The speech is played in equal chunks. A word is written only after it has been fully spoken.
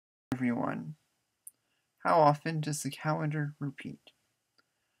everyone. How often does the calendar repeat?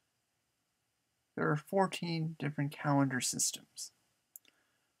 There are 14 different calendar systems.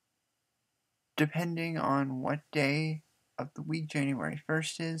 Depending on what day of the week January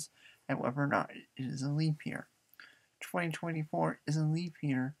 1st is and whether or not it is a leap year. 2024 is a leap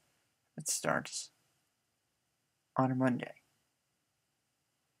year that starts on a Monday.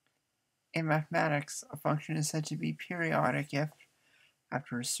 In mathematics, a function is said to be periodic if,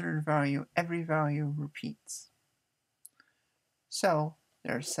 after a certain value, every value repeats. So,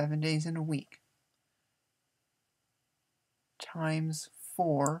 there are 7 days in a week. Times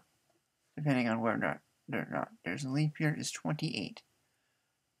 4, depending on whether or not there's a leap year, is 28.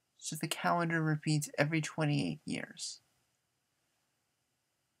 So the calendar repeats every 28 years.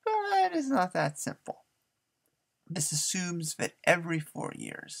 But it's not that simple. This assumes that every 4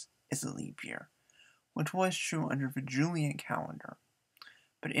 years is a leap year, which was true under the Julian calendar.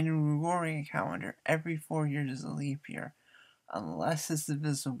 But in a Gregorian calendar, every 4 years is a leap year, unless it's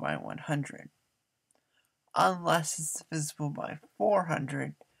divisible by 100. Unless it's divisible by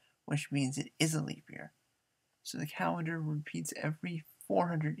 400, which means it is a leap year. So the calendar repeats every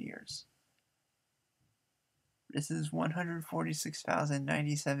 400 years. This is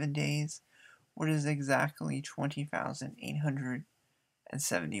 146,097 days, which is exactly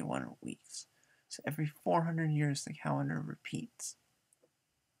 20,871 weeks. So every 400 years the calendar repeats.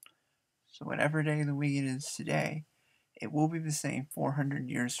 So whatever day of the week it is today, it will be the same 400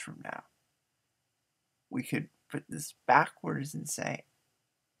 years from now. We could put this backwards and say,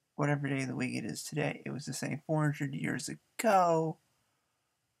 whatever day of the week it is today, it was the same 400 years ago,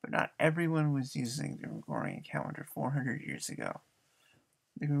 but not everyone was using the Gregorian calendar 400 years ago.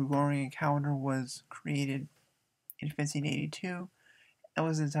 The Gregorian calendar was created in 1582 and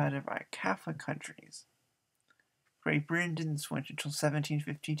was adopted by Catholic countries. Great Britain didn't switch until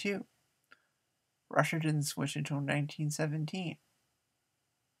 1752. Russia didn't switch until 1917.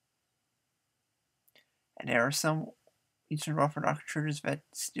 And there are some Eastern Orthodox churches that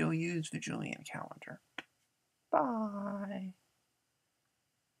still use the Julian calendar. Bye.